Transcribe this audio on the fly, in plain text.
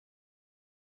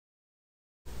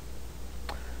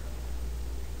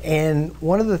And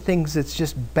one of the things that's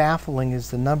just baffling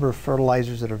is the number of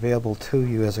fertilizers that are available to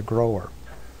you as a grower.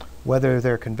 Whether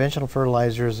they're conventional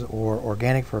fertilizers or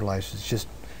organic fertilizers, it's just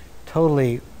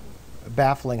totally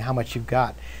baffling how much you've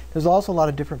got. There's also a lot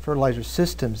of different fertilizer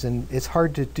systems, and it's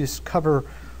hard to just cover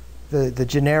the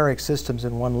generic systems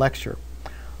in one lecture.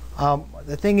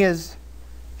 The thing is,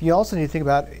 you also need to think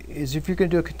about is if you're going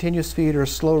to do a continuous feed or a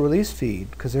slow release feed,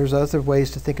 because there's other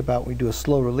ways to think about when you do a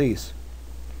slow release.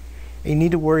 And you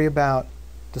need to worry about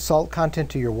the salt content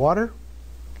to your water,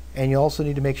 and you also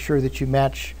need to make sure that you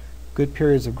match good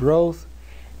periods of growth.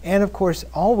 And of course,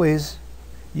 always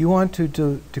you want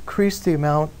to decrease the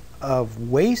amount of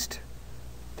waste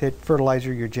that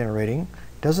fertilizer you're generating.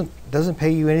 Doesn't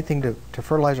pay you anything to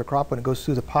fertilize a crop when it goes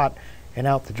through the pot and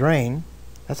out the drain.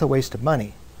 That's a waste of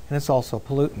money, and it's also a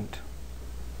pollutant.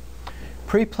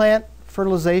 Pre-plant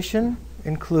fertilization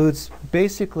includes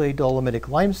basically dolomitic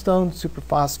limestone,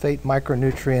 superphosphate,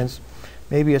 micronutrients,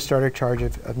 maybe a starter charge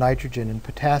of nitrogen and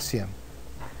potassium.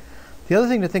 The other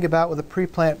thing to think about with a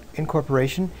pre-plant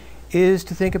incorporation is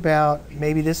to think about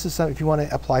maybe this is something if you want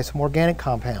to apply some organic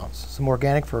compounds, some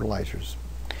organic fertilizers.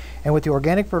 And what the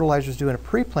organic fertilizers do in a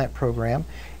pre-plant program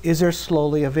is they're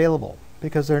slowly available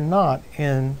because they're not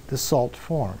in the salt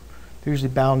form. They're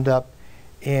usually bound up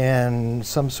in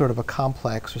some sort of a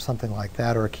complex or something like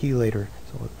that, or a chelator.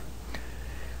 So,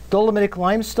 dolomitic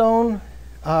limestone,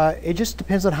 it just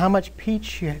depends on how much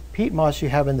peat moss you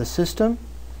have in the system.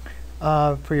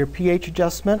 For your pH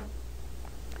adjustment,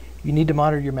 you need to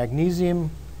monitor your magnesium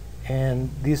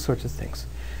and these sorts of things.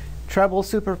 Treble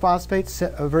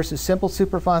superphosphate versus simple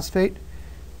superphosphate,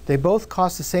 they both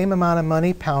cost the same amount of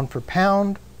money pound for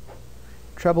pound.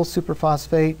 Treble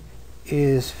superphosphate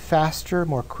is faster,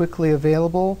 more quickly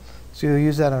available, so you'll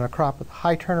use that on a crop with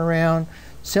high turnaround.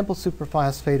 Simple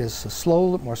superphosphate is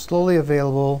more slowly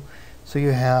available, so you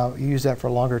use that for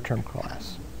a longer term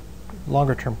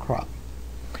crop.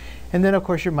 And then of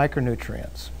course your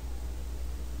micronutrients.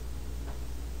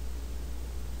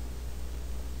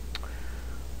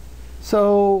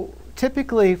 So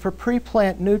typically for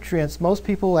pre-plant nutrients, most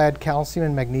people add calcium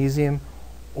and magnesium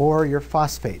or your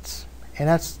phosphates, and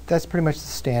that's pretty much the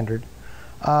standard.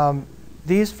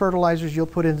 These fertilizers you'll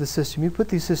put into the system, you put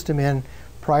the system in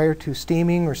prior to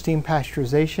steaming or steam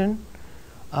pasteurization.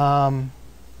 One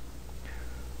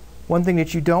thing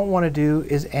that you don't want to do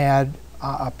is add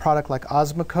a product like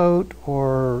Osmocote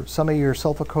or some of your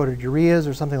sulfur-coated ureas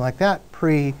or something like that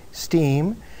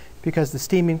pre-steam, because the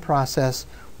steaming process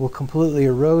will completely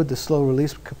erode the slow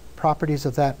release properties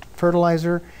of that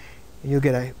fertilizer. You'll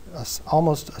get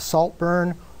almost a salt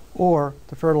burn, or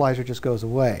the fertilizer just goes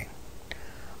away.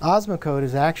 Osmocote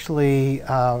is actually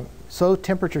so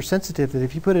temperature sensitive that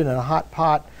if you put it in a hot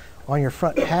pot on your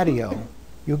front patio,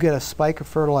 you'll get a spike of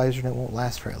fertilizer and it won't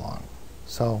last very long.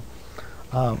 So,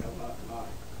 how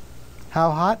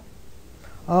hot?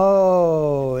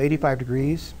 Oh, 85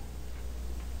 degrees.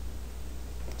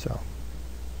 So,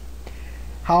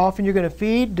 how often you're going to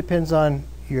feed depends on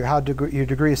your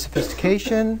degree of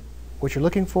sophistication, what you're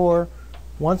looking for.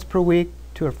 Once per week,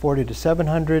 240 to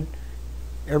 700.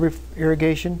 Every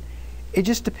irrigation. It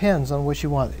just depends on what you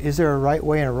want. Is there a right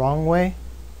way and a wrong way?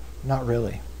 Not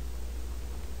really.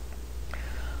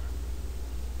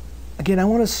 Again, I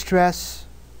want to stress,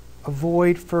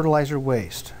 avoid fertilizer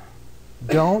waste.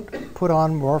 Don't put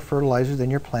on more fertilizer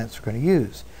than your plants are going to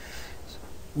use.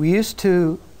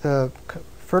 The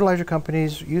fertilizer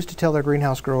companies used to tell their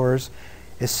greenhouse growers,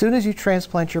 as soon as you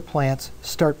transplant your plants,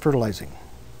 start fertilizing.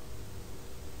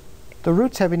 The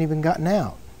roots haven't even gotten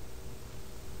out.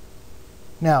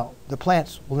 Now, the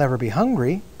plants will never be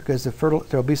hungry because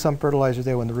there'll be some fertilizer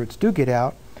there when the roots do get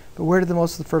out, but where did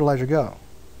most of the fertilizer go?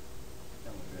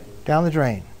 Down the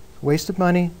drain. Waste of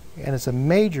money, and it's a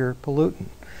major pollutant.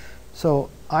 So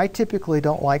I typically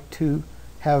don't like to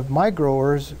have my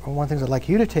growers, or one of the things I'd like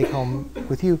you to take home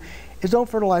with you, is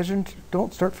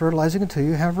don't start fertilizing until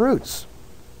you have roots.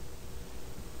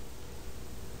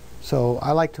 So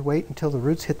I like to wait until the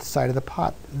roots hit the side of the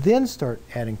pot, then start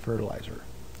adding fertilizer.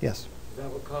 Yes? Is that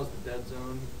what caused the dead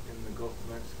zone in the Gulf of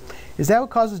Mexico? Is that what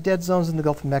causes dead zones in the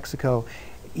Gulf of Mexico?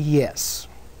 Yes,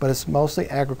 but it's mostly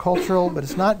agricultural, but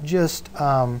it's not just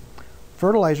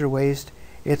fertilizer waste,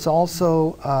 it's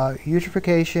also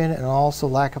eutrophication and also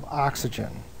lack of oxygen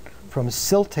from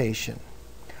siltation.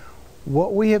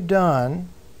 What we have done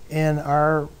in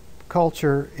our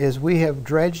culture is we have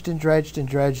dredged and dredged and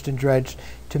dredged and dredged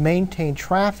to maintain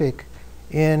traffic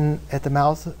at the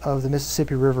mouth of the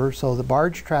Mississippi River so the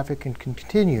barge traffic can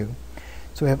continue.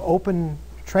 So we have open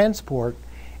transport,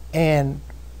 and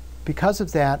because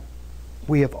of that,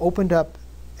 we have opened up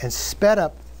and sped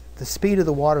up the speed of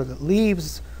the water that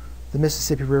leaves the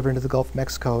Mississippi River into the Gulf of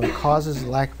Mexico and causes a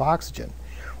lack of oxygen.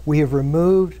 We have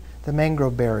removed the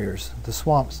mangrove barriers, the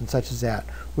swamps and such as that,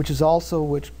 which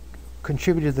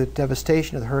contributed to the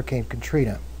devastation of the Hurricane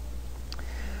Katrina.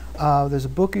 There's a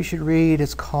book you should read.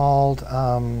 It's called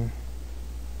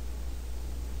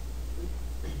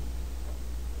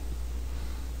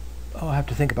I have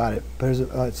to think about it, but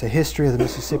it's a history of the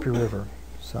Mississippi River.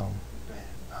 So,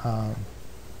 and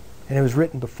it was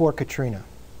written before Katrina.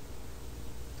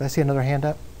 Did I see another hand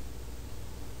up?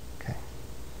 Okay.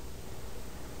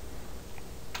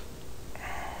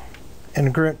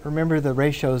 And remember the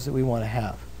ratios that we want to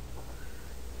have.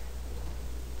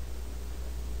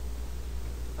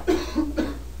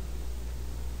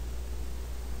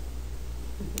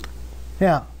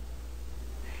 Now,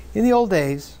 in the old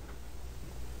days,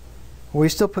 we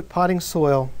still put potting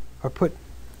soil or put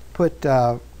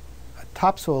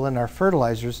topsoil in our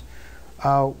fertilizers.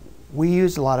 We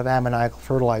used a lot of ammoniacal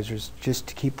fertilizers just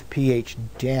to keep the pH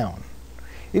down.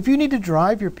 If you need to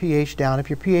drive your pH down, if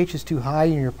your pH is too high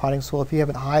in your potting soil, if you have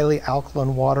a highly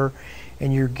alkaline water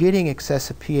and you're getting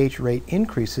excessive pH rate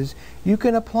increases, you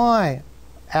can apply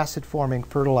acid-forming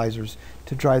fertilizers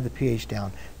to drive the pH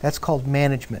down. That's called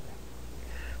management.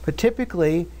 But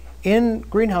typically, in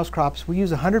greenhouse crops, we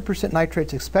use 100%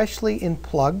 nitrates, especially in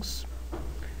plugs,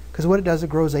 because what it does, it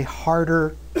grows a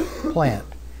harder plant.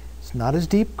 It's not as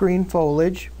deep green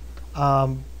foliage.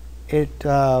 It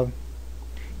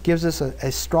gives us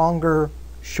a stronger,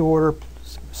 shorter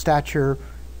stature,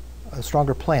 a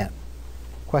stronger plant.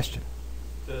 Question?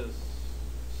 Does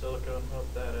silicone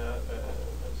help that out?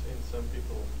 I've seen some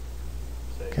people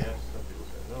say Okay. yes, some people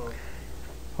say no.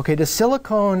 Okay, does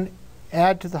silicone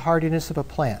add to the hardiness of a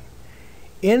plant?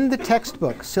 In the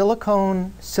textbook,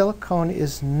 silicone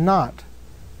is not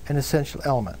an essential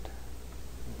element.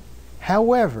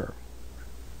 However,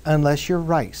 unless you're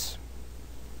rice,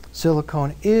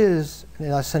 silicone is an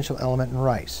essential element in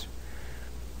rice,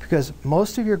 because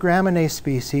most of your graminease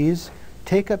species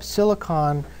take up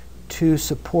silicon to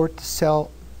support the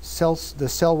cell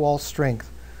wall strength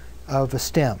of a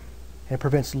stem, and it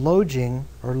prevents lodging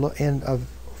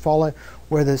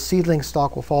where the seedling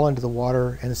stalk will fall into the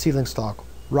water and the seedling stalk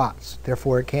rots.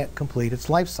 Therefore, it can't complete its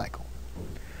life cycle.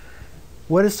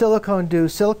 What does silicone do?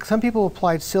 Some people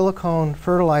applied silicone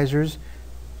fertilizers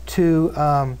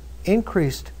to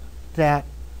increase that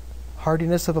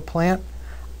hardiness of a plant.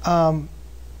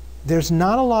 There's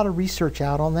not a lot of research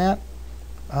out on that,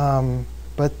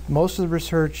 but most of the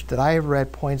research that I have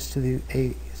read points to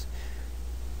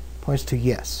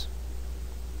yes.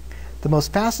 The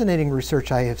most fascinating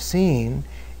research I have seen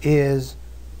is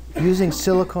using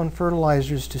silicone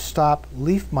fertilizers to stop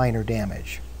leaf miner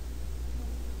damage.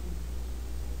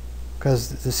 Because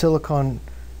the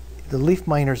leaf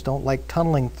miners don't like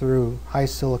tunneling through high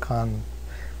silicon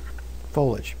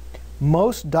foliage.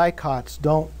 Most dicots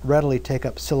don't readily take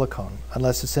up silicone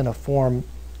unless it's in a form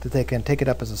that they can take it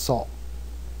up as a salt.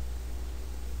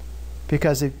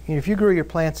 Because if you grew your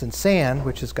plants in sand,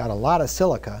 which has got a lot of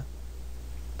silica,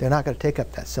 they're not going to take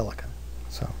up that silica.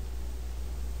 So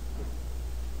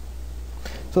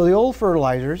the old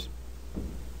fertilizers,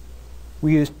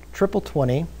 we used triple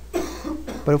 20,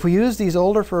 but if we use these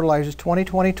older fertilizers, 20,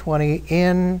 20, 20,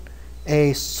 in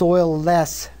a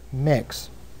soil-less mix,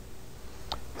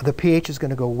 the pH is going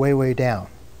to go way, way down.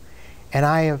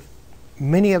 And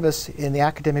many of us in the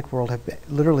academic world have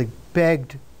literally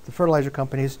begged the fertilizer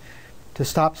companies to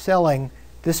stop selling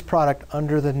this product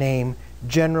under the name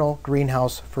General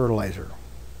Greenhouse Fertilizer.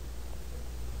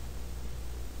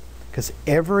 Because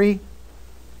every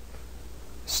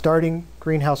starting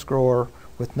greenhouse grower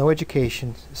with no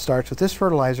education starts with this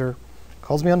fertilizer,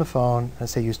 calls me on the phone, and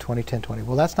say use 20, 10, 20.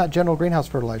 Well, that's not General Greenhouse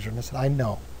Fertilizer. And I said, I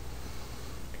know.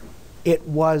 It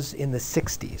was in the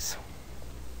 60s.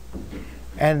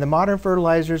 And the modern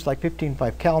fertilizers like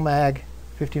 15.5 CalMag,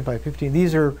 15.5-15,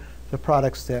 these are the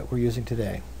products that we're using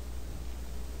today.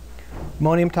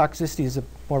 Ammonium toxicity is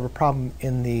more of a problem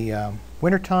in the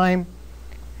wintertime.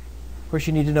 Of course,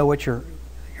 you need to know what your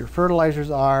fertilizers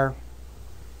are,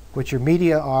 what your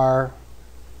media are,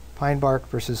 pine bark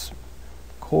versus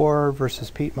coir versus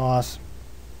peat moss.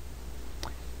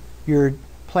 Your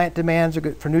plant demands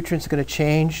for nutrients are going to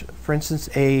change. For instance,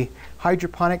 a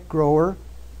hydroponic grower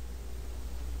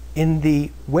in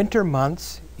the winter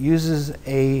months uses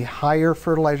a higher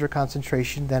fertilizer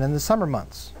concentration than in the summer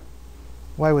months.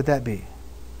 Why would that be?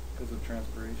 Because of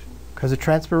transpiration? Because of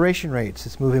transpiration rates.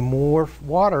 It's moving more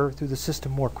water through the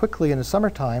system more quickly in the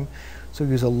summertime, so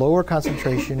use a lower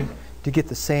concentration to get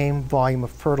the same volume of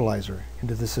fertilizer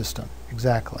into the system.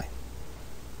 Exactly.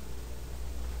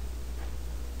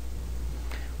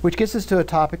 Which gets us to a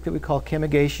topic that we call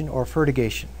chemigation or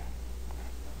fertigation.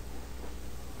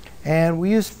 And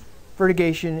we use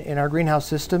fertigation in our greenhouse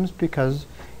systems because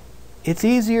it's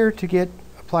easier to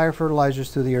apply our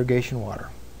fertilizers through the irrigation water.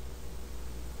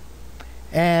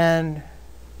 And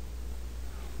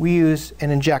we use an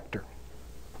injector.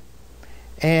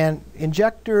 And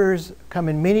injectors come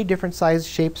in many different sizes,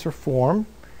 shapes, or form.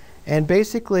 And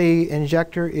basically, an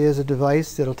injector is a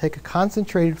device that will take a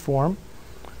concentrated form,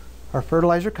 our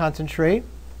fertilizer concentrate.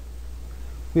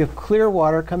 We have clear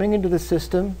water coming into the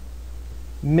system,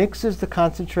 mixes the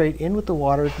concentrate in with the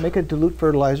water to make a dilute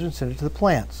fertilizer and send it to the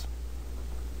plants.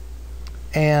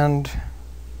 And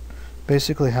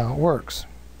basically how it works.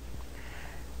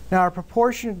 Now our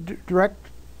direct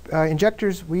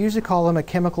injectors, we usually call them a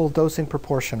chemical dosing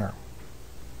proportioner.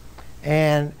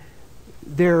 And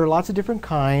there are lots of different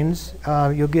kinds.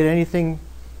 You'll get anything,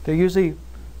 they're usually,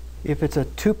 if it's a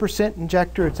 2%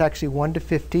 injector, it's actually 1 to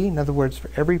 50. In other words,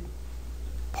 for every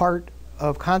part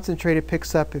of concentrate it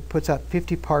picks up, it puts out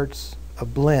 50 parts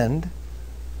of blend.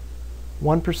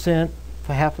 1%,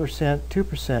 0.5%,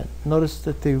 2%. Notice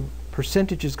that the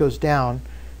percentages goes down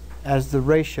as the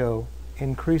ratio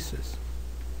increases.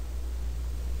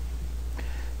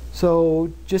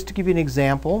 So just to give you an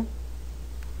example,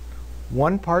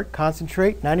 1 part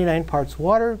concentrate, 99 parts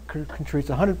water, contributes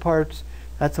 100 parts.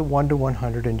 That's a 1 to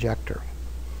 100 injector.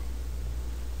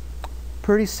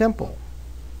 Pretty simple.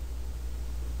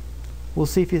 We'll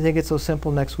see if you think it's so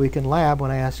simple next week in lab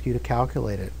when I ask you to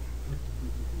calculate it.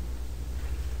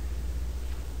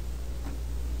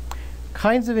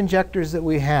 Kinds of injectors that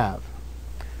we have.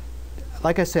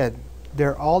 Like I said,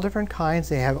 they're all different kinds.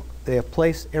 They have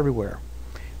place everywhere.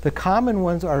 The common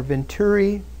ones are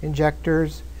Venturi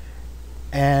injectors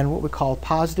and what we call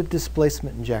positive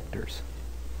displacement injectors.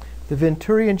 The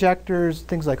Venturi injectors,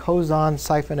 things like Hose-On,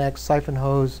 Siphon X, Siphon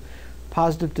Hose,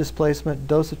 positive displacement,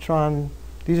 Dosatron,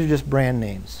 these are just brand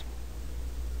names.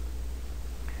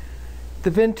 The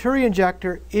Venturi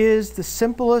injector is the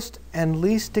simplest and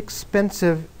least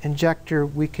expensive injector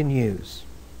we can use.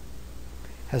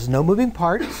 Has no moving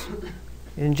parts.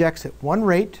 It injects at one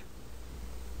rate.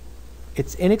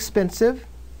 It's inexpensive.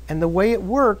 And the way it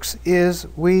works is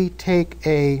we take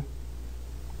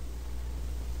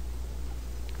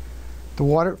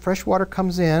fresh water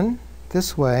comes in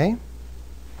this way,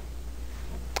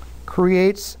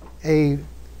 creates a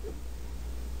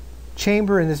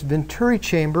chamber in this Venturi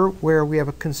chamber where we have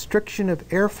a constriction of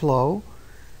airflow.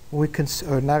 We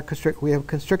have a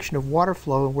constriction of water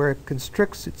flow, and where it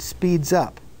constricts, it speeds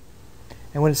up.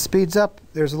 And when it speeds up,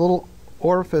 there's a little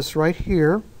orifice right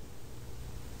here,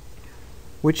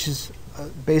 which is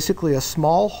basically a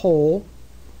small hole,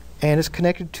 and is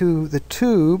connected to the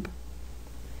tube.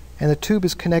 And the tube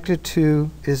is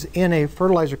is in a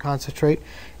fertilizer concentrate,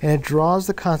 and it draws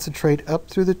the concentrate up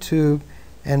through the tube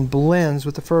and blends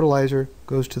with the fertilizer,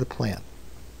 goes to the plant.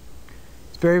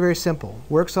 It's very, very simple.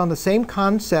 Works on the same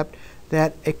concept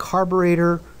that a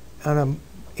carburetor on an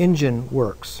engine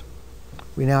works.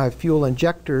 We now have fuel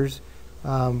injectors,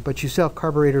 but you still have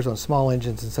carburetors on small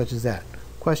engines and such as that.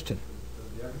 Question?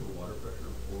 Does the actual water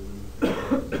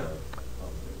pressure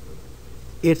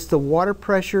It's the water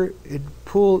pressure,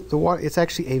 it's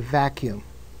actually a vacuum.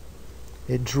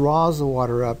 It draws the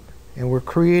water up, and we're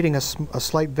creating a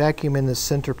slight vacuum in the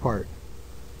center part.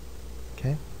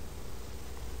 Okay?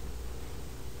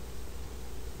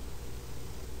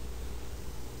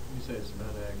 You say it's not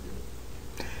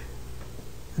accurate.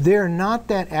 They're not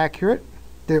that accurate.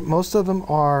 Most of them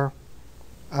are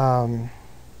 1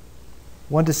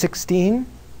 to 16,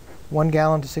 1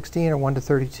 gallon to 16, or 1 to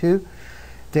 32.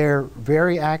 They're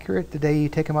very accurate the day you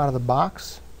take them out of the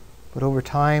box, but over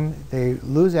time they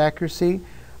lose accuracy.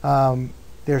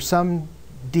 There's some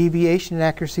deviation in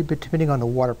accuracy depending on the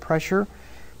water pressure,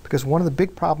 because one of the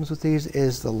big problems with these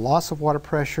is the loss of water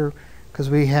pressure, because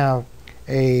we have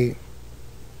where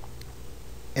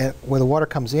the water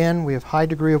comes in, we have high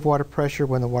degree of water pressure.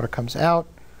 When the water comes out,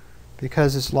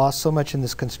 because it's lost so much in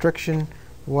this constriction,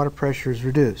 the water pressure is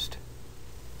reduced.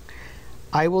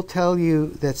 I will tell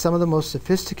you that some of the most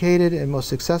sophisticated and most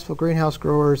successful greenhouse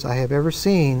growers I have ever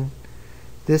seen,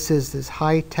 this is as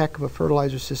high-tech of a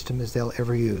fertilizer system as they'll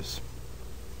ever use.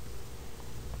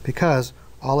 Because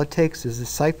all it takes is a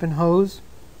siphon hose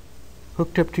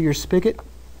hooked up to your spigot,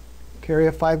 carry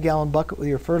a 5-gallon bucket with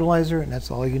your fertilizer, and that's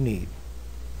all you need.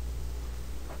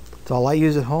 That's all I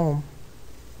use at home.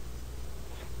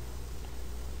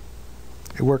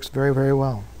 It works very, very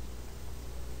well.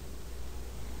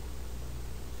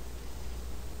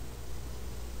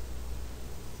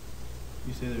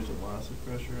 You say there's a loss of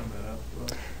pressure on that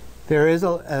outflow?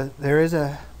 There is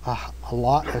a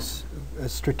a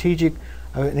strategic,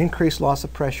 an increased loss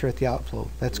of pressure at the outflow.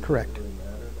 That's correct. Does it really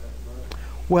matter that much?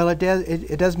 Well,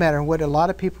 it does matter. What a lot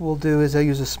of people will do is they'll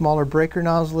use a smaller breaker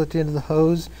nozzle at the end of the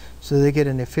hose, so they get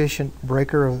an efficient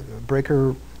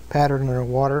breaker pattern in their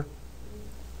water.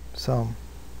 So,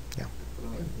 yeah. But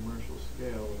on a commercial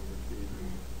scale, it would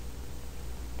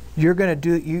be You're going to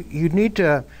do, you need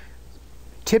to,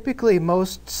 typically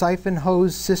most siphon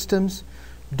hose systems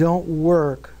don't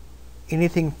work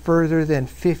anything further than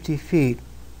 50 feet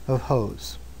of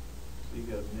hose. so you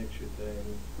gotta mix your thing,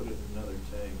 put it in another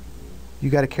tank. You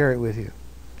got to carry it with you.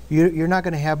 You're not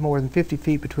going to have more than 50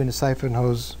 feet between a siphon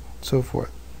hose, so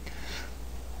forth.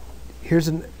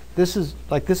 This is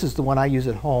the one I use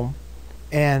at home,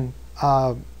 and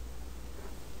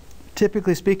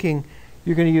typically speaking,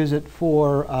 you're going to use it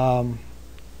for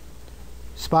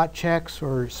spot checks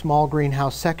or small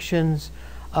greenhouse sections.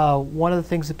 One of the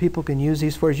things that people can use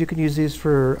these for is you can use these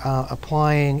for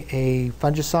applying a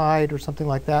fungicide or something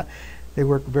like that. They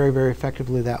work very, very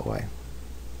effectively that way.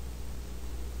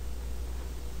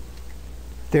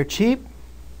 They're cheap.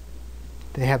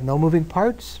 They have no moving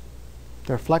parts.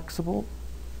 They're flexible.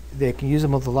 They can use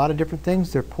them with a lot of different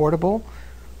things. They're portable.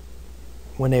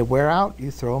 When they wear out, you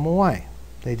throw them away.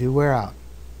 They do wear out.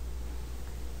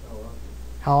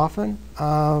 How often? How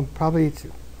often? Probably,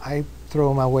 I throw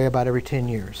them away about every 10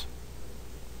 years.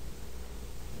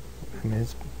 I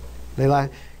mean,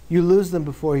 you lose them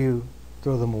before you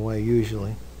throw them away,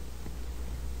 usually.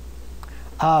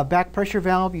 Back pressure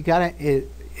valve, you gotta,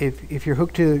 if you're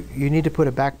hooked to, you need to put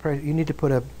a back pressure, you need to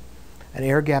put an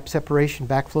air gap separation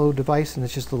backflow device, and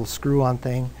it's just a little screw-on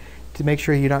thing to make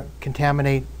sure you don't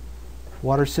contaminate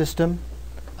water system.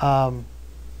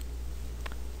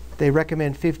 They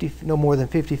recommend no more than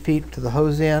 50 feet to the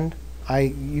hose end.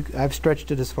 I've stretched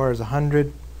it as far as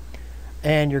 100,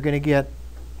 and you're going to get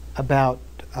about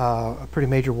a pretty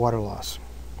major water loss.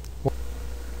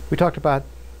 We talked about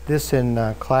this in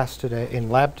class today, in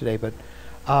lab today, but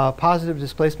positive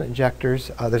displacement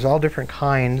injectors, there's all different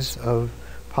kinds of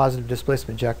positive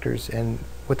displacement injectors, and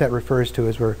what that refers to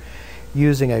is we're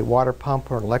using a water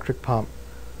pump or an electric pump.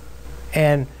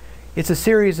 And it's a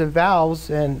series of valves,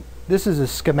 and this is a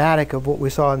schematic of what we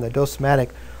saw in the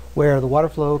dosimatic, where the water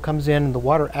flow comes in and the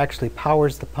water actually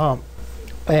powers the pump,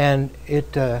 and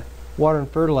water and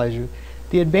fertilizer.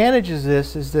 The advantage of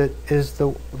this is that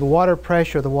the water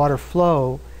pressure, the water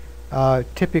flow,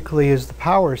 typically is the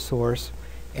power source,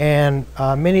 and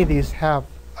many of these have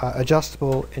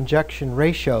adjustable injection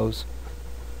ratios.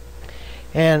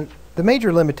 And the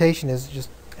major limitation is just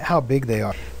how big they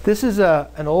are. This is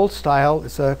an old style.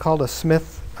 It's called a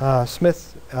Smith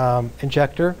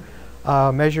injector,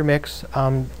 measure mix.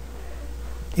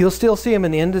 You'll still see them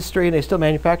in the industry, and they still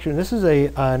manufacture them. This is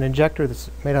an injector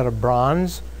that's made out of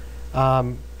bronze.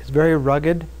 It's very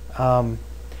rugged.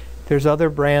 There's other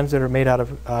brands that are made out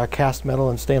of cast metal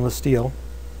and stainless steel.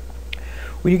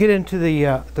 When you get into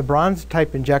the bronze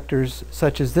type injectors,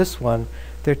 such as this one,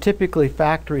 they're typically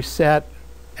factory set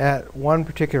at one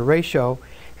particular ratio,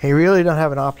 and you really don't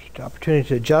have an opportunity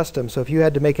to adjust them. So if you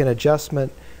had to make an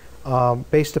adjustment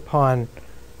based upon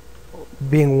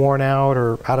being worn out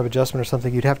or out of adjustment or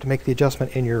something, you'd have to make the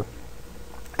adjustment in your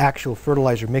actual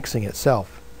fertilizer mixing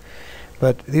itself.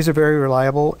 But these are very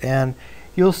reliable, and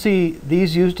you'll see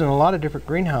these used in a lot of different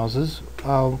greenhouses,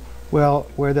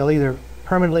 where they'll either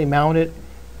permanently mount it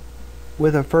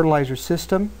with a fertilizer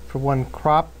system for one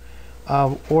crop,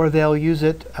 or they'll use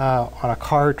it on a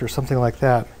cart or something like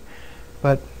that.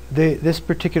 But this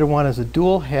particular one is a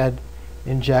dual head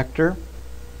injector,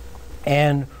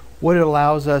 and what it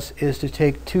allows us is to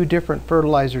take two different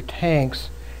fertilizer tanks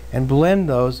and blend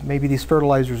those. Maybe these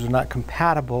fertilizers are not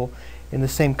compatible in the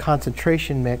same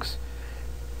concentration mix,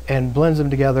 and blends them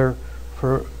together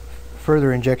for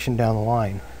further injection down the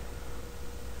line.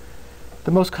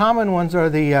 The most common ones are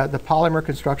the polymer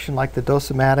construction, like the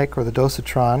Dosimatic or the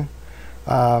Dosatron.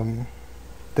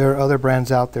 There are other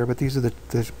brands out there, but these are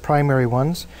the primary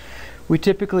ones. We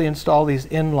typically install these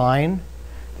inline.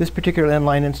 This particular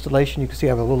inline installation, you can see I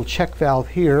have a little check valve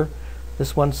here,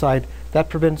 this one side. That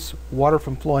prevents water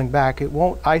from flowing back. It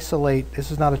won't isolate. This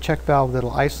is not a check valve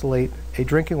that'll isolate a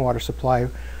drinking water supply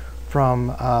from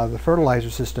the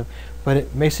fertilizer system, but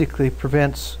it basically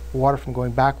prevents water from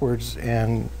going backwards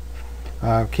and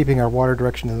keeping our water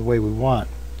direction in the way we want.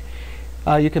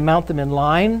 You can mount them in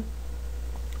line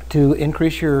to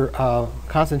increase your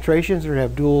concentrations, or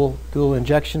have dual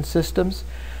injection systems.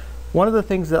 One of the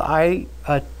things that I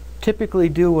typically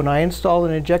do when I install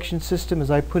an injection system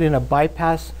is I put in a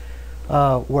bypass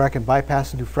where I can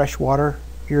bypass and do freshwater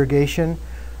irrigation.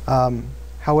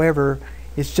 However,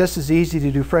 It's just as easy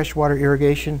to do freshwater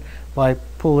irrigation by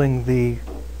pulling the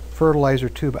fertilizer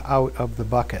tube out of the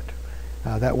bucket.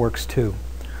 That works too.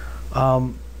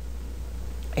 And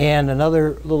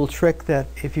another little trick that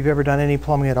if you've ever done any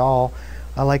plumbing at all,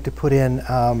 I like to put in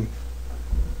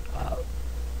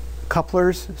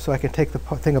couplers so I can take the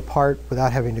thing apart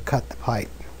without having to cut the pipe.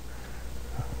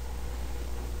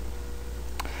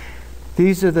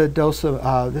 These are the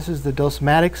this is the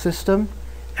dosematic system,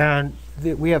 and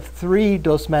we have 3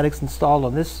 dosmatics installed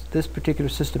on this particular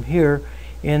system here,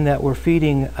 in that we're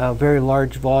feeding a very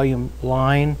large volume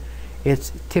line.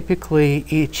 It's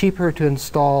typically cheaper to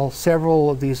install several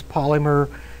of these polymer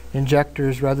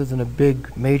injectors rather than a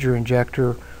big major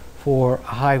injector for a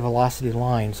high velocity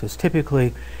line. So it's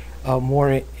typically a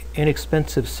more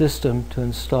inexpensive system to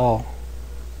install.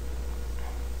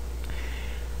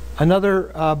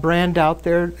 Another brand out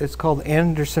there is called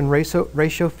Anderson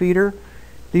ratio feeder.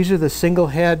 These are the single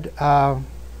head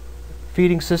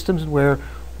feeding systems where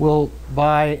we'll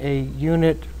buy a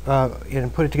unit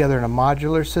and put it together in a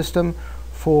modular system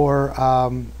for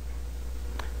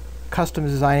custom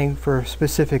designing for a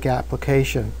specific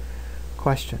application.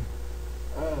 Question?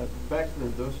 Back to the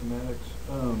dosomatics.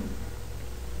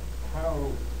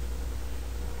 How?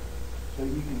 So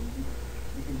you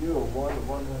can do a 1 to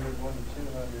 100, 1 to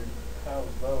 200. How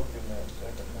low can that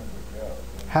second number go?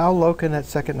 How low can that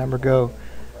second number go?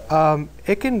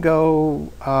 It can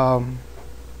go.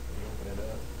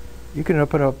 You can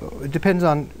open up. It depends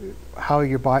on how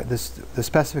you buy the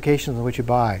specifications of what you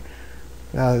buy.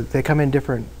 They come in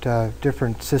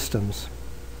different systems.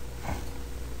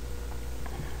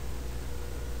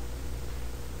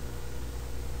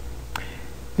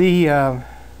 The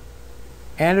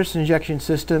Anderson injection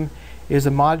system is a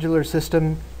modular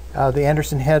system. The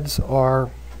Anderson heads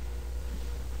are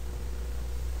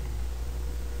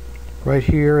right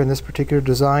here in this particular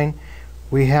design.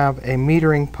 We have a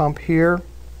metering pump here,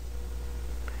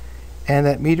 and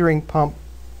that metering pump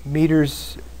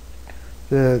meters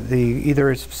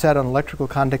either it's set on electrical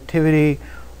conductivity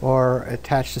or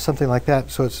attached to something like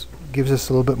that, so it gives us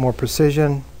a little bit more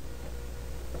precision.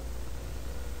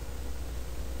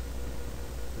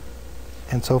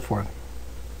 And so forth.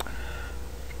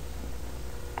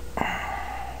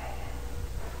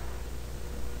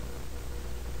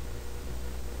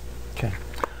 Okay.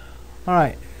 All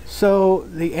right. So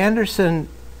the Anderson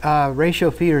ratio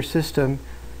feeder system,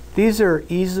 these are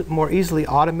more easily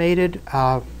automated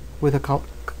with a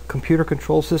computer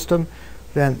control system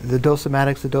than the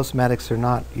dosomatics. The dosomatics are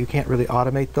not. You can't really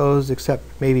automate those except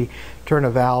maybe turn a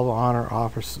valve on or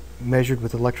off, or measured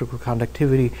with electrical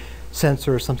conductivity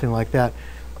sensor or something like that.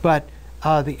 But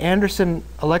the Anderson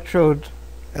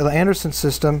Anderson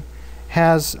system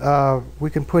has, we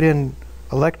can put in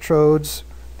electrodes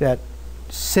that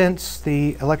sense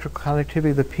the electrical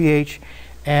conductivity, the pH,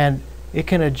 and it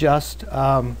can adjust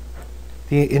the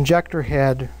injector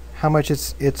head, how much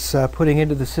it's putting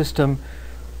into the system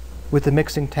with the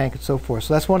mixing tank and so forth.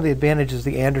 So that's one of the advantages of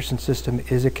the Anderson system,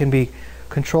 is it can be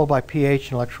controlled by pH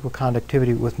and electrical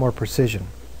conductivity with more precision.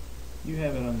 You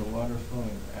have it on the water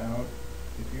flowing out.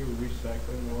 If you were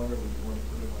recycling the water, would you want to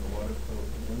put it on the water flow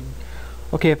in?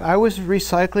 Okay, if I was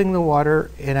recycling the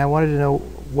water and I wanted to know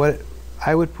what,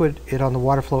 I would put it on the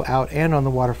water flow out and on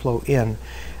the water flow in.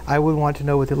 I would want to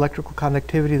know with the electrical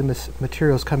conductivity of the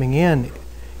materials coming in,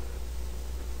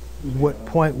 what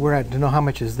point we're at to know how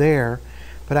much is there.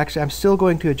 But actually, I'm still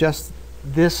going to adjust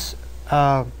this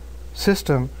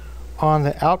system on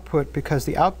the output, because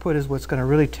the output is what's going to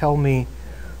really tell me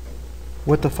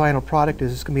what the final product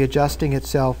is. It's going to be adjusting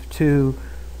itself to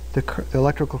the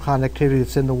electrical conductivity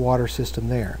that's in the water system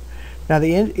there. Now,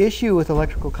 the issue with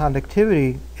electrical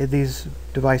conductivity in these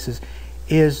devices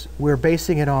is we're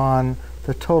basing it on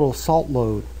the total salt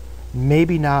load,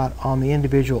 maybe not on the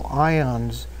individual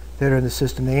ions that are in the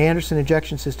system. The Anderson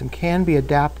injection system can be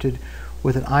adapted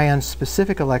with an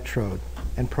ion-specific electrode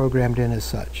and programmed in as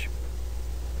such.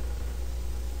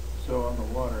 So on the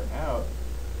water out,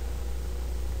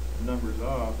 the number's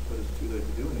off, but it's too late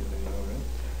to do anything, though,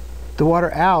 right? The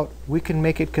water out, we can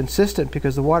make it consistent,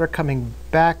 because the water coming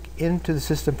back into the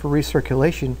system for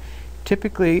recirculation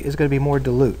typically is going to be more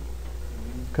dilute,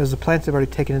 because the plants have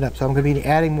already taken it up. So I'm going to be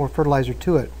adding more fertilizer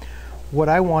to it. What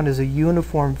I want is a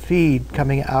uniform feed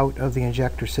coming out of the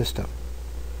injector system.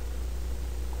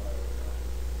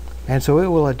 And so it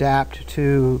will adapt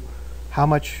to how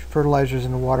much fertilizer is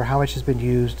in the water, how much has been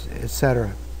used,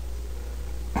 etc.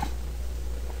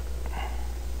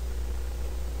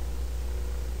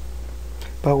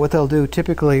 But what they'll do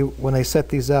typically when they set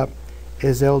these up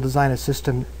is they'll design a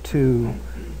system to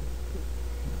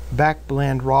back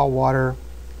blend raw water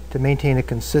to maintain a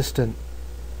consistent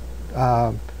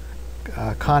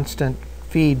constant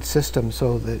feed system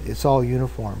so that it's all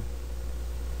uniform.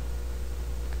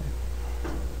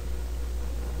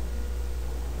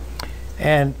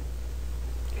 And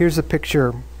here's a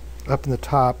picture up in the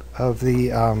top of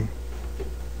the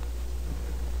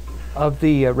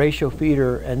ratio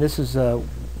feeder, and this is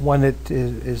one that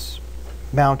is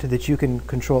mounted that you can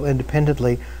control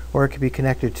independently, or it can be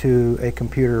connected to a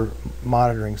computer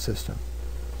monitoring system.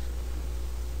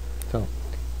 So,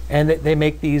 and they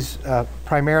make these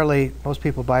primarily, most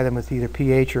people buy them with either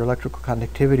pH or electrical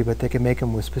conductivity, but they can make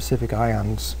them with specific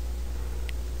ions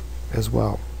as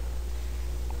well.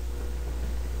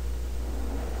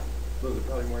 Those are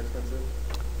probably more expensive?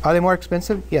 Are they more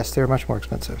expensive? Yes, they're much more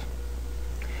expensive.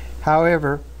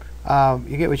 However,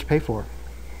 you get what you pay for.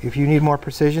 If you need more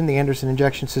precision, the Anderson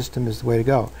injection system is the way to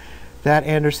go. That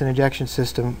Anderson injection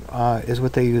system is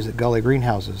what they use at Gully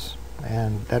greenhouses,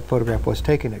 and that photograph was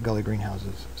taken at Gully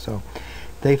greenhouses. So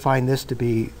they find this to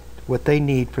be what they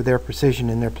need for their precision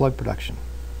in their plug production.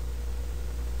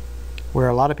 Where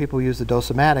a lot of people use the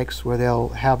dosomatics, where they'll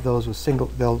have those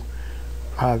with they'll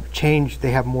change,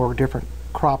 they have more different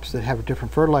crops that have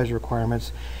different fertilizer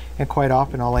requirements, and quite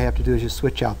often all they have to do is just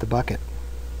switch out the bucket.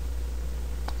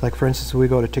 Like for instance, when we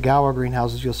go to Tagawa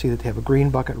greenhouses, you'll see that they have a green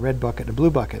bucket, red bucket, and a blue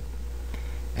bucket.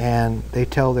 And they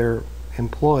tell their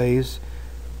employees,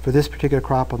 for this particular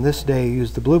crop on this day,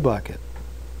 use the blue bucket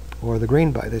or the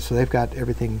green bucket. So they've got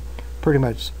everything pretty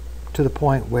much to the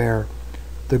point where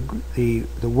the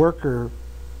worker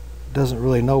doesn't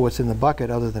really know what's in the bucket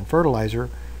other than fertilizer,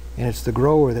 and it's the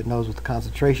grower that knows what the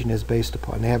concentration is based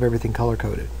upon. They have everything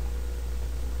color-coded.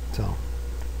 So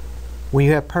when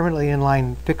you have permanently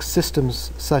inline fixed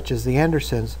systems such as the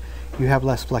Andersons, you have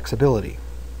less flexibility.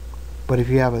 But if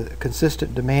you have a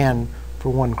consistent demand for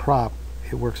one crop,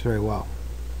 it works very well.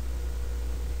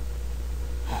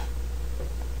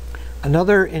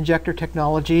 Another injector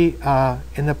technology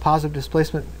in the positive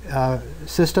displacement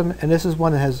system, and this is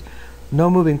one that has no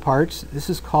moving parts. This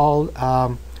is called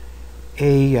a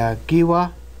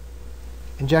Giwa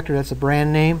injector. That's a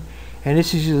brand name. And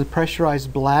this uses a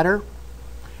pressurized bladder.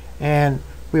 And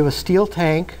we have a steel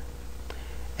tank,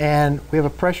 and we have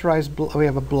a pressurized, we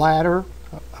have a bladder,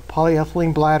 a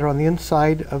polyethylene bladder on the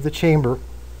inside of the chamber,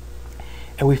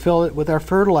 and we fill it with our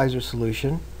fertilizer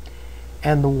solution,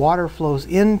 and the water flows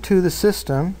into the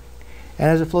system,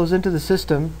 and as it flows into the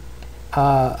system,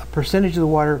 a percentage of the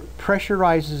water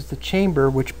pressurizes the chamber,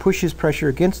 which pushes pressure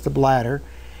against the bladder,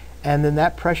 and then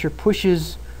that pressure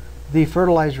pushes the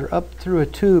fertilizer up through a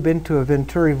tube into a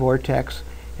Venturi vortex,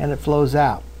 and it flows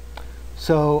out.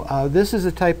 So this is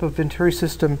a type of Venturi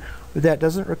system that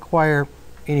doesn't require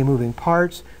any moving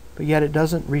parts, but yet it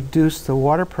doesn't reduce the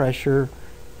water pressure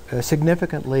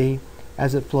significantly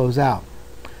as it flows out.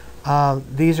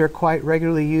 These are quite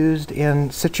regularly used in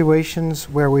situations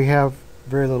where we have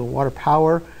very little water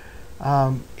power.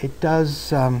 It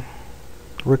does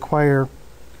require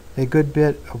a good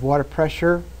bit of water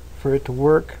pressure for it to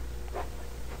work.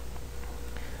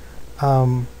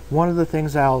 One of the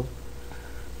things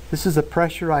this is a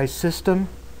pressurized system.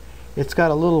 It's got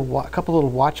a couple little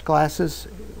watch glasses,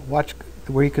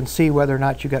 where you can see whether or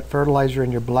not you got fertilizer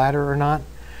in your bladder or not.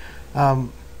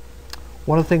 One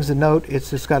of the things to note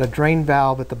is it's got a drain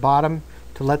valve at the bottom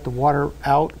to let the water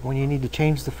out when you need to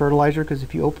change the fertilizer, because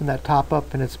if you open that top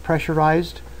up and it's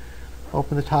pressurized,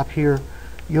 open the top here,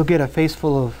 you'll get a face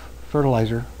full of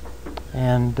fertilizer.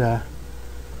 And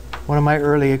one of my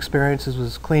early experiences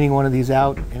was cleaning one of these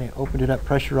out, and it opened it up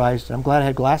pressurized. I'm glad I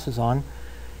had glasses on.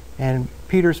 And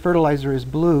Peter's fertilizer is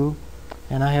blue,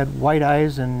 and I had white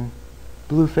eyes and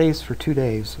blue face for 2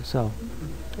 days. So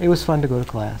it was fun to go to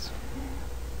class.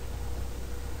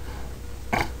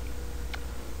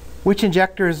 Which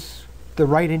injector is the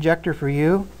right injector for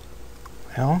you?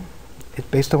 Well, it's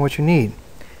based on what you need.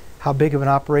 How big of an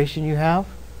operation you have.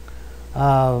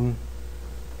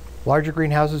 Larger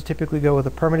greenhouses typically go with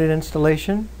a permanent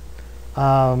installation.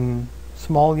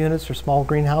 Small units or small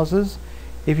greenhouses.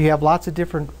 If you have lots of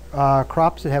different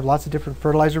crops that have lots of different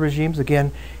fertilizer regimes,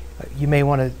 again, you may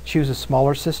want to choose a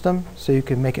smaller system so you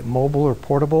can make it mobile or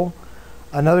portable.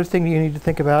 Another thing you need to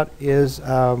think about is,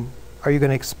 are you going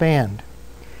to expand?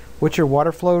 What's your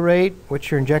water flow rate?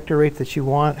 What's your injector rate that you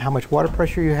want? How much water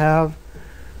pressure you have?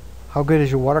 How good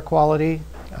is your water quality?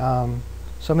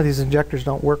 Some of these injectors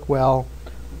don't work well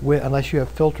unless you have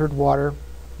filtered water,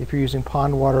 if you're using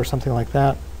pond water or something like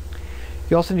that.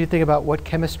 You also need to think about what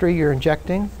chemistry you're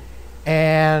injecting,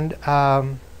 and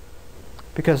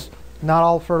because not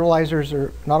all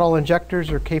not all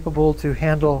injectors are capable to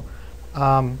handle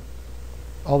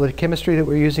all the chemistry that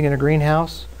we're using in a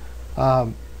greenhouse.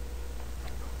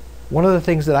 One of the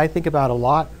things that I think about a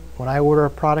lot when I order a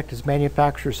product is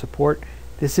manufacturer support.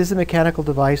 This is a mechanical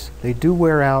device. They do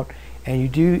wear out, and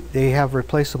they have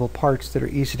replaceable parts that are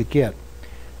easy to get.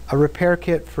 A repair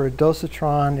kit for a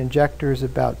dosatron injector is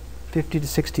about 50 to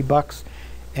 60 bucks,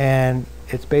 and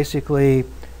it's basically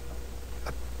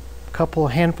a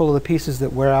handful of the pieces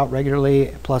that wear out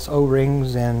regularly, plus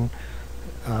O-rings and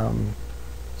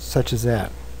such as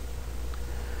that.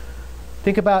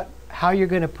 Think about how you're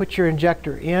going to put your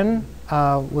injector in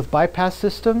with bypass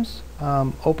systems.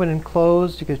 Open and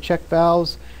closed. You can check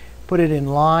valves, put it in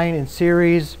line, in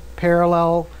series,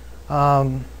 parallel.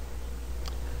 Most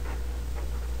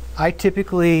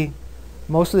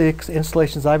of the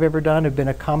installations I've ever done have been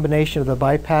a combination of the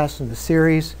bypass and the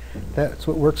series. That's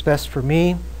what works best for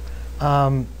me.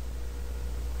 Some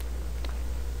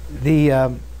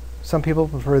people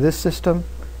prefer this system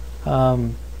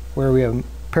where we have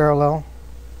parallel.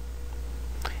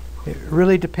 It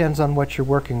really depends on what you're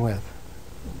working with.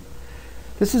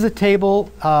 This is a table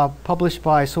published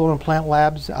by Soil and Plant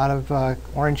Labs out of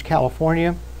Orange,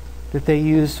 California, that they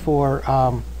use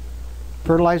for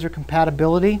fertilizer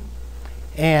compatibility.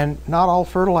 And not all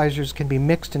fertilizers can be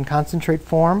mixed in concentrate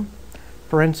form.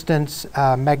 For instance,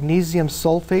 magnesium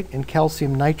sulfate and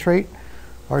calcium nitrate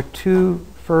are two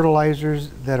fertilizers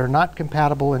that are not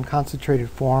compatible in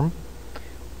concentrated form.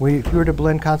 If you were to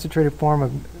blend concentrated form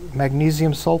of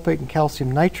magnesium sulfate and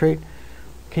calcium nitrate,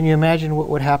 can you imagine what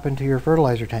would happen to your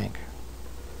fertilizer tank?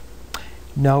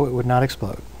 No, it would not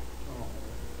explode.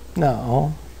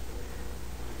 No.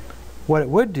 What it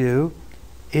would do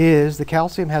is the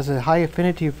calcium has a high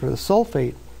affinity for the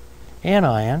sulfate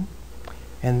anion,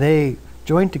 and they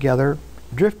join together,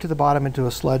 drift to the bottom into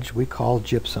a sludge we call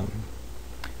gypsum.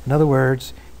 In other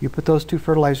words, you put those two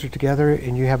fertilizers together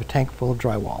and you have a tank full of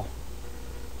drywall.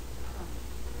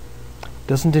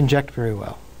 Doesn't inject very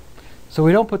well. So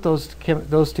we don't put those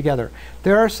together.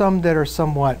 There are some that are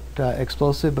somewhat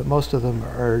explosive, but most of them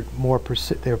are more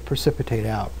they precipitate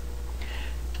out.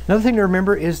 Another thing to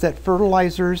remember is that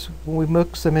fertilizers, when we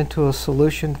mix them into a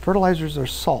solution, fertilizers are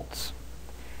salts.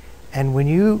 And when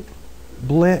you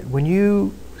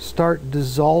start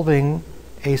dissolving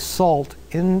a salt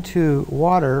into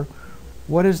water,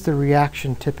 what is the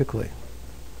reaction typically?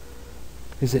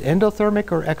 Is it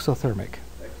endothermic or exothermic?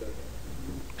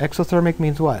 Exothermic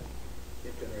means what?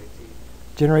 It generates heat.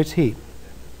 Generates heat.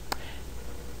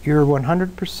 You're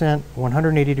 100%,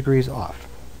 180 degrees off.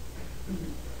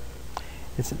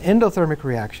 It's an endothermic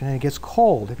reaction, and it gets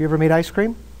cold. Have you ever made ice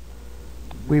cream?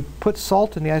 We put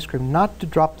salt in the ice cream not to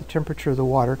drop the temperature of the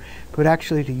water, but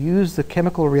actually to use the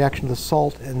chemical reaction of the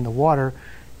salt in the water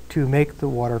to make the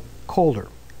water colder,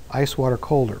 ice water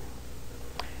colder.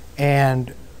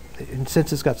 And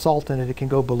since it's got salt in it, it can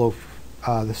go below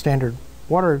the standard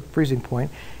water freezing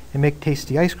point and make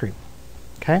tasty ice cream.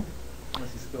 Okay?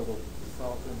 Unless you spill the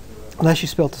salt into it. Unless you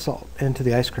spill the salt into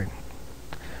the ice cream.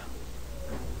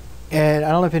 And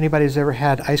I don't know if anybody's ever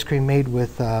had ice cream made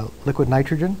with liquid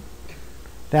nitrogen.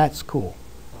 That's cool.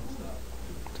 Fun stuff.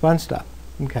 It's fun stuff.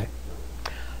 Okay.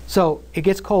 So it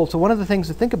gets cold. So one of the things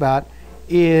to think about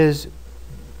is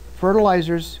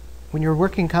fertilizers, when you're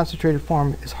working concentrated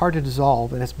form, is hard to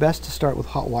dissolve, and it's best to start with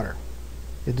hot water.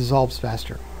 It dissolves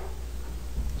faster.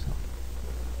 So.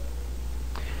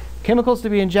 Chemicals to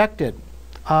be injected.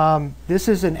 This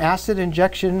is an acid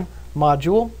injection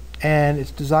module, and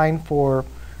it's designed for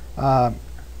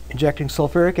injecting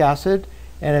sulfuric acid,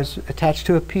 and it's attached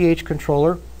to a pH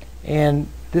controller. And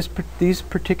these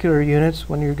particular units,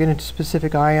 when you're getting to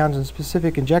specific ions and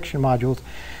specific injection modules,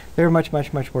 they're much,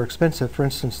 much, much more expensive. For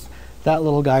instance, that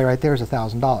little guy right there is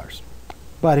 $1,000.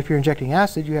 But if you're injecting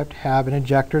acid, you have to have an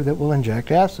injector that will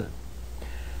inject acid.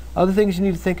 Other things you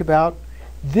need to think about,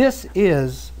 this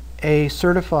is a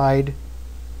certified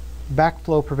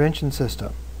backflow prevention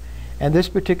system. And this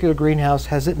particular greenhouse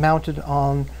has it mounted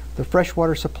on the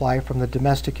freshwater supply from the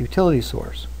domestic utility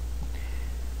source.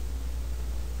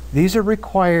 These are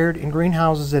required in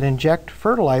greenhouses that inject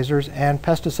fertilizers and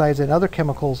pesticides and other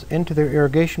chemicals into their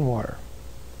irrigation water.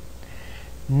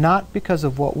 Not because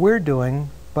of what we're doing,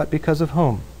 but because of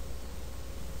whom?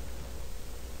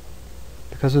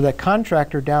 Because of that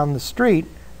contractor down the street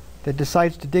that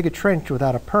decides to dig a trench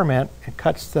without a permit and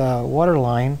cuts the water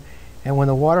line, and when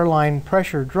the water line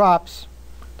pressure drops,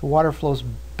 the water flows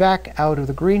back out of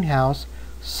the greenhouse,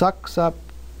 sucks up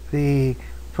the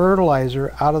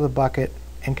fertilizer out of the bucket,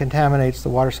 and contaminates the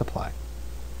water supply.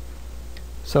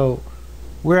 So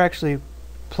we're actually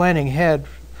planning ahead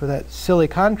for that silly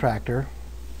contractor,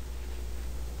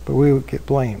 but we would get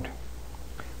blamed.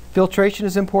 Filtration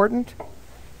is important.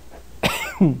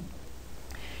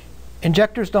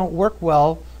 Injectors don't work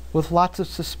well with lots of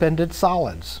suspended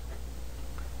solids.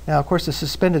 Now, of course, the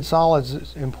suspended solids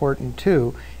is important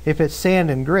too. If it's sand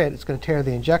and grit, it's going to tear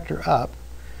the injector up.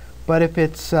 But if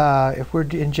it's if we're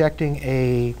injecting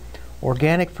a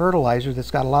organic fertilizer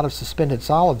that's got a lot of suspended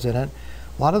solids in it,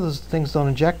 a lot of those things don't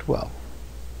inject well.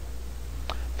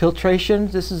 Filtration.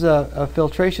 This is a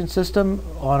filtration system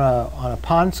on a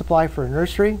pond supply for a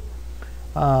nursery.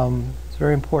 It's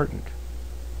very important.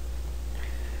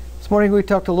 This morning we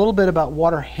talked a little bit about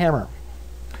water hammer.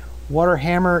 Water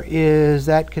hammer is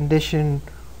that condition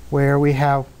where we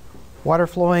have water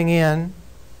flowing in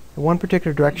one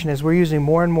particular direction as we're using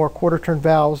more and more quarter turn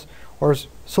valves or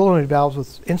solenoid valves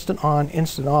with instant on,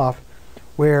 instant off,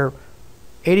 where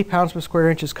 80 pounds per square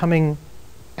inch is coming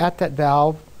at that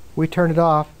valve. We turn it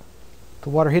off, the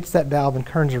water hits that valve and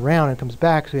turns around and comes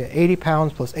back. So we have 80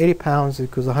 pounds plus 80 pounds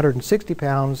equals 160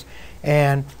 pounds,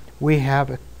 and we have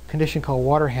a condition called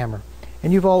water hammer.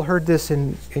 And you've all heard this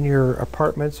in your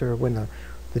apartments, or when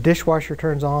the dishwasher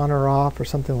turns on or off or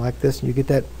something like this, and you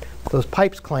get those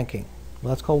pipes clanking. Well,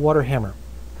 that's called water hammer.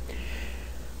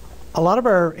 A lot of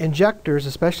our injectors,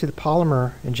 especially the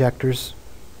polymer injectors,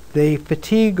 they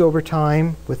fatigue over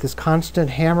time with this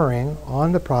constant hammering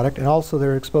on the product, and also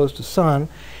they're exposed to sun,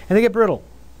 and they get brittle.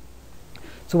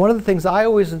 So one of the things I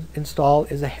always install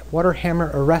is a water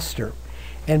hammer arrestor.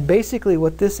 And basically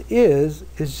what this is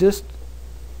just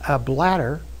a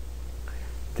bladder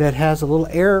that has a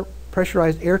little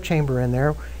pressurized air chamber in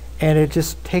there, and it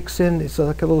just takes in, it's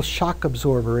like a little shock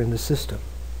absorber in the system.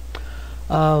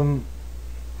 So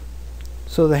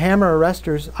the hammer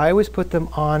arrestors, I always put them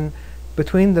on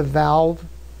between the valve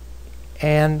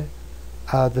and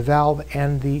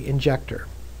the injector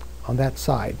on that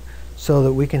side, so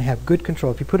that we can have good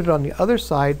control. If you put it on the other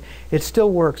side, it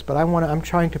still works, but I'm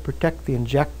trying to protect the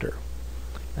injector.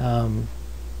 So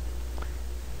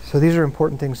these are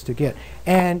important things to get.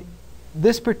 And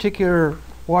this particular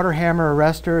water hammer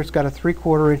arrestor, it's got a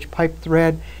 3/4 inch pipe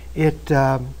thread. You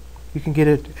can get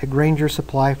it at Granger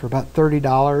Supply for about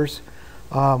 $30,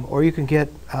 or you can get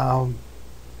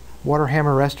water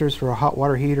hammer arrestors for a hot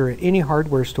water heater at any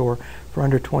hardware store for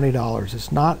under $20.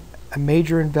 It's not a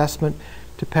major investment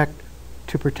to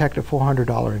protect a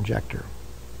 $400 injector.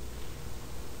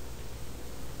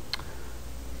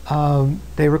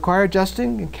 They require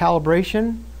adjusting and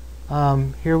calibration.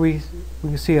 Here we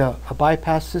can see a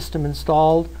bypass system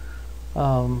installed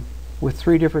with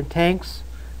 3 different tanks.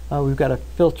 We've got a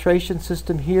filtration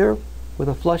system here with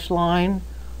a flush line.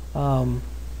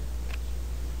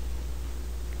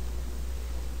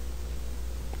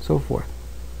 So forth.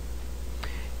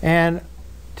 And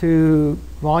to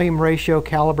volume ratio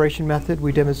calibration method,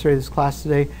 we demonstrated this class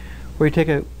today, where you take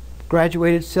a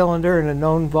graduated cylinder and a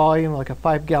known volume, like a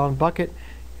 5-gallon bucket.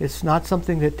 It's not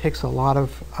something that takes a lot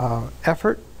of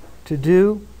effort to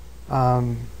do,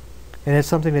 and it's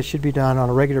something that should be done on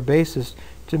a regular basis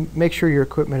to make sure your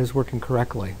equipment is working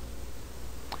correctly.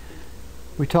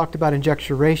 We talked about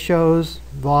injection ratios,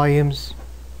 volumes,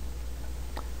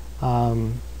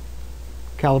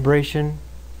 calibration,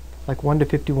 like 1 to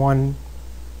 51,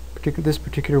 this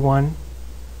particular one.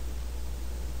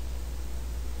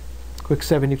 Quick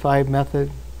 75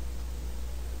 method.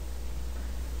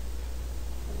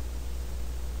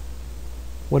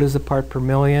 What is the part per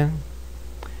million?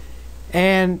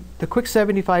 And the quick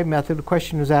 75 method, the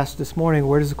question was asked this morning,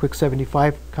 where does the quick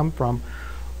 75 come from?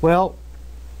 Well,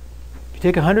 if you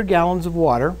take 100 gallons of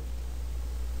water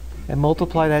and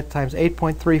multiply that times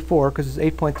 8.34, because it's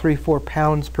 8.34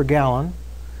 pounds per gallon.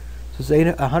 So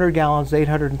it's 100 gallons,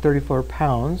 834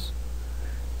 pounds.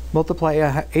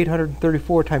 Multiply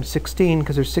 834 times 16,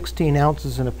 because there's 16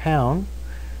 ounces in a pound.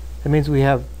 That means we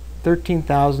have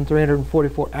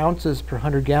 13,344 ounces per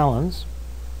 100 gallons,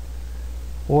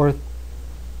 or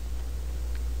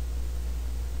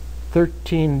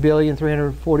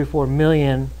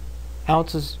 13,344,000,000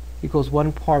 ounces equals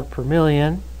 1 part per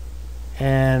million,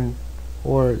 and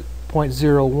or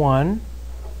 0.01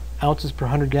 ounces per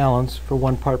 100 gallons for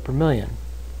 1 part per million.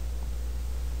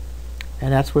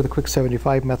 And that's where the quick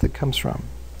 75 method comes from,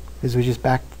 is we just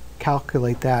back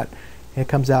calculate that, and it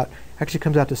comes out, actually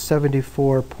comes out to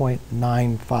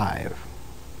 74.95.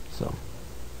 So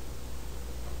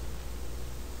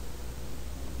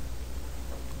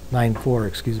 94,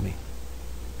 excuse me.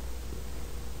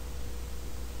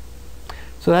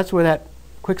 So that's where that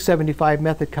quick 75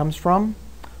 method comes from.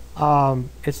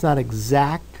 It's not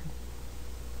exact,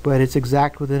 but it's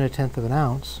exact within 1/10 of an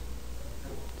ounce.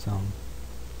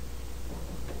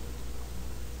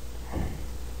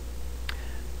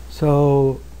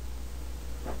 So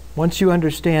once you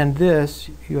understand this,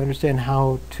 you understand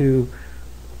how to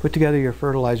put together your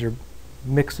fertilizer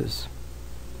mixes.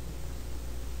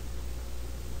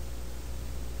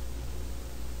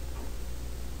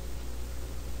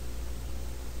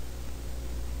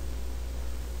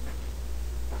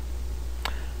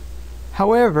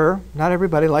 However, not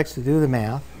everybody likes to do the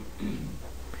math,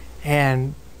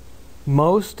 and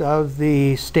most of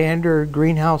the standard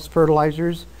greenhouse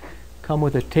fertilizers come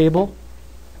with a table,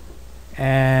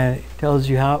 and it tells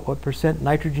you what percent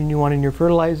nitrogen you want in your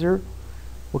fertilizer,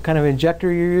 what kind of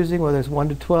injector you're using, whether it's 1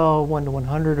 to 12, 1 to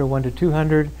 100, or 1 to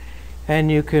 200, and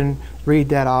you can read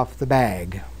that off the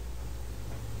bag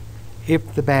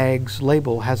if the bag's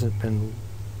label hasn't been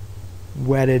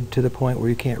wetted to the point where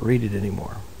you can't read it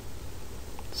anymore.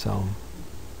 So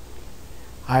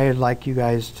I'd like you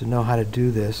guys to know how to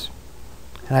do this,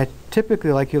 and I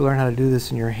typically like you to learn how to do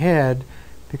this in your head,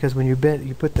 because when you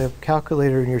put the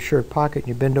calculator in your shirt pocket and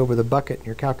you bend over the bucket and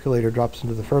your calculator drops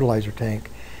into the fertilizer tank.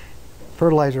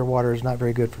 Fertilizer water is not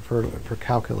very good for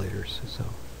calculators, so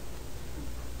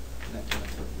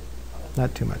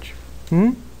not too much.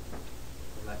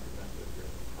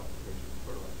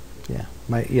 Yeah,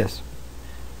 yes.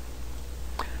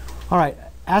 All right,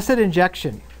 acid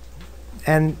injection.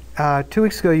 And 2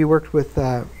 weeks ago you worked with,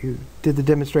 you did the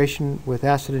demonstration with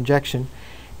acid injection.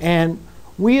 And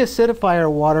we acidify our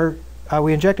water,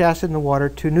 we inject acid in the water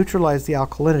to neutralize the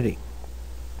alkalinity.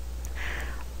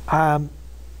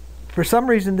 For some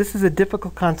reason, this is a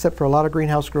difficult concept for a lot of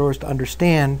greenhouse growers to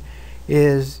understand,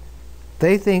 is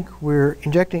they think we're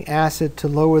injecting acid to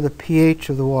lower the pH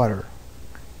of the water.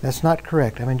 That's not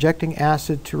correct. I'm injecting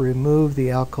acid to remove the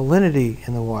alkalinity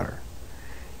in the water.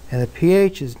 And the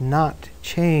pH is not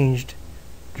changed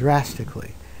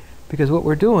drastically. Because what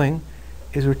we're doing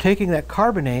is we're taking that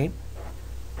carbonate,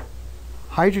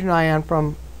 hydrogen ion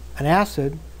from an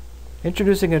acid,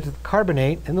 introducing it to the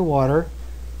carbonate in the water,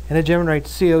 and it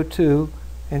generates CO2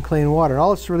 and clean water.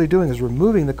 All it's really doing is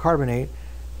removing the carbonate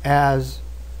as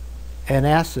an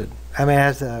acid,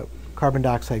 as a carbon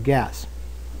dioxide gas.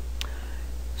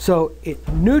 So it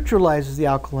neutralizes the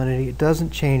alkalinity, it doesn't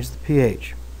change the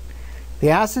pH. The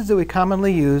acids that we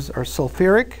commonly use are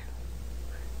sulfuric,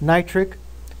 nitric,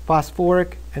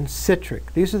 phosphoric, and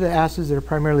citric. These are the acids that are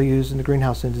primarily used in the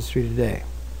greenhouse industry today.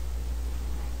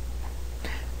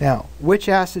 Now, which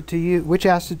acid to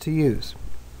use?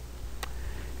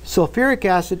 Sulfuric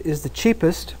acid is the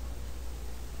cheapest,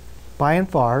 by and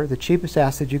far, the cheapest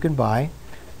acid you can buy,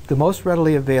 the most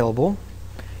readily available.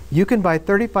 You can buy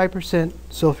 35%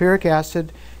 sulfuric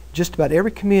acid just about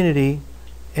every community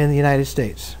in the United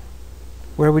States.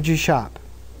 Where would you shop?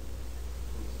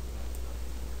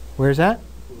 Where's that?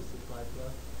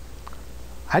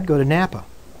 I'd go to Napa.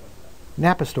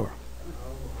 Napa store.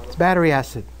 It's battery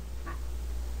acid.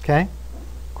 Okay?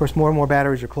 Of course, more and more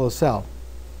batteries are closed cell.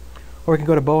 Or we can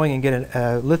go to Boeing and get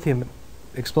a lithium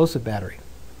explosive battery.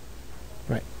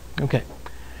 Right. Okay.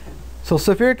 So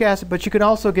sulfuric acid, but you can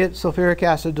also get sulfuric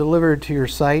acid delivered to your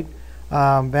site.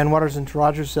 Van Waters and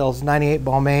Rogers sells 98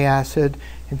 Balmet acid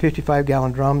in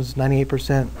 55-gallon drums,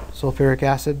 98% sulfuric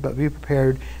acid, but be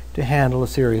prepared to handle a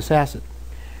serious acid.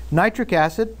 Nitric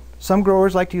acid, some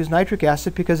growers like to use nitric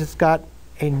acid because it's got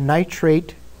a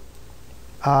nitrate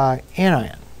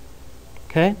anion,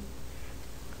 okay,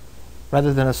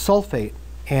 rather than a sulfate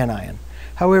anion.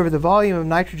 However, the volume of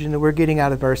nitrogen that we're getting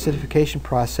out of our acidification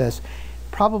process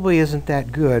probably isn't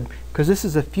that good, because this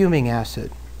is a fuming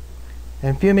acid.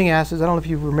 And fuming acids, I don't know if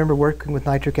you remember working with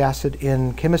nitric acid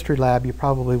in chemistry lab, you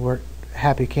probably weren't a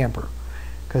happy camper,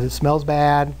 because it smells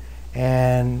bad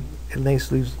and it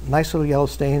leaves nice little yellow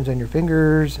stains on your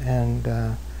fingers, and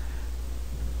you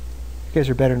guys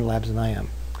are better in the labs than I am.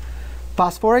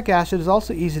 Phosphoric acid is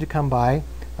also easy to come by.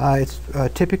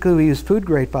 Typically we use food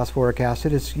grade phosphoric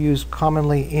acid. It's used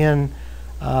commonly in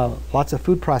lots of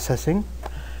food processing.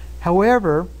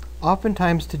 However,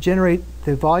 oftentimes to generate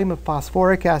the volume of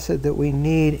phosphoric acid that we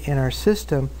need in our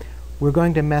system, we're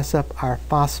going to mess up our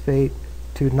phosphate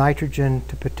to nitrogen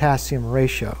to potassium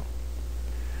ratio.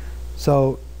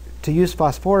 So to use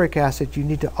phosphoric acid, you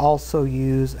need to also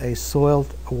use a soil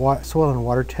and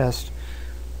water test,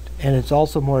 and it's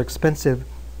also more expensive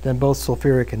than both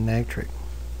sulfuric and nitric.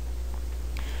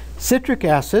 Citric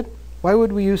acid, why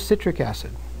would we use citric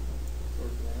acid?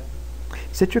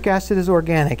 Citric acid is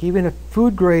organic. Even a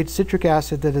food-grade citric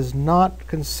acid that is not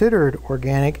considered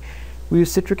organic, we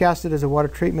use citric acid as a water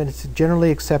treatment. It's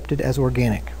generally accepted as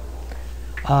organic.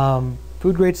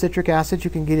 Food-grade citric acid, you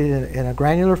can get it in a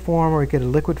granular form or you get a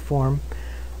liquid form.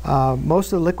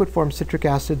 Most of the liquid form citric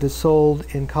acid that's sold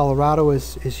in Colorado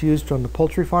is used on the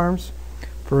poultry farms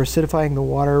for acidifying the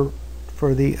water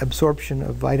for the absorption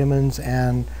of vitamins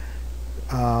and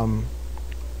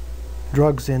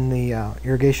drugs in the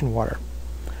irrigation water.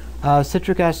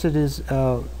 Citric acid is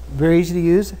very easy to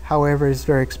use, however it's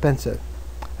very expensive.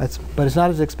 But it's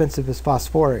not as expensive as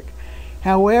phosphoric.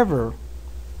 However,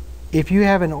 if you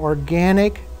have an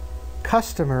organic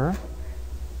customer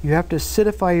you have to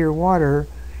acidify your water,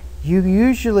 you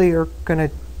usually are going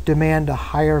to demand a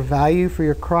higher value for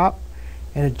your crop,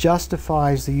 and it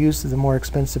justifies the use of the more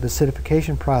expensive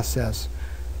acidification process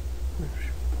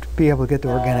to be able to get the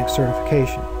organic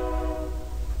certification.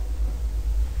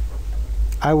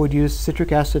 I would use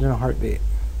citric acid in a heartbeat.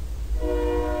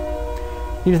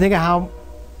 You need to think of how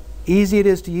easy it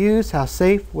is to use, how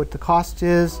safe, what the cost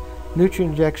is,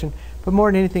 nutrient injection, but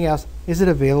more than anything else, is it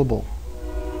available?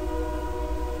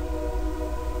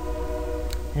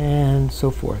 And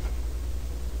so forth.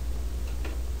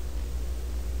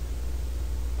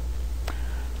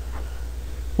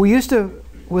 We used to,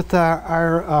 with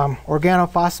our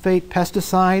organophosphate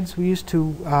pesticides, we used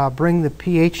to bring the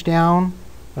pH down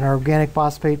on our organic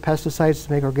phosphate pesticides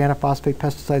to make organophosphate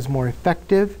pesticides more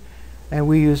effective. And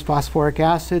we use phosphoric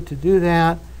acid to do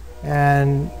that.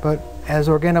 But as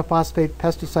organophosphate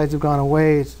pesticides have gone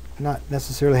away, it's not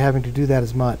necessarily having to do that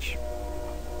as much.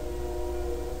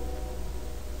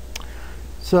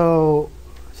 So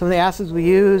some of the acids we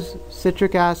use,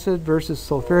 citric acid versus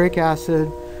sulfuric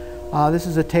acid. This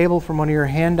is a table from one of your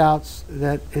handouts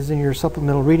that is in your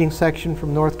supplemental reading section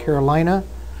from North Carolina.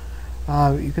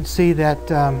 You can see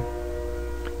that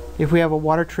if we have a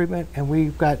water treatment and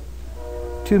we've got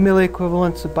 2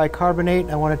 milliequivalents of bicarbonate,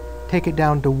 I want to take it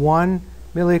down to 1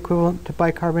 milliequivalent to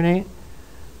bicarbonate.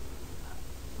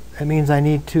 That means I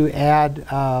need to add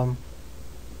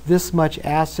this much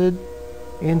acid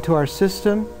into our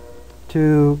system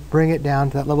to bring it down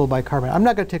to that level of bicarbonate. I'm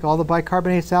not going to take all the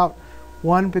bicarbonates out.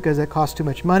 1, because that costs too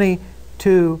much money.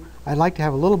 2, I'd like to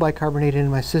have a little bicarbonate in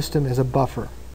my system as a buffer.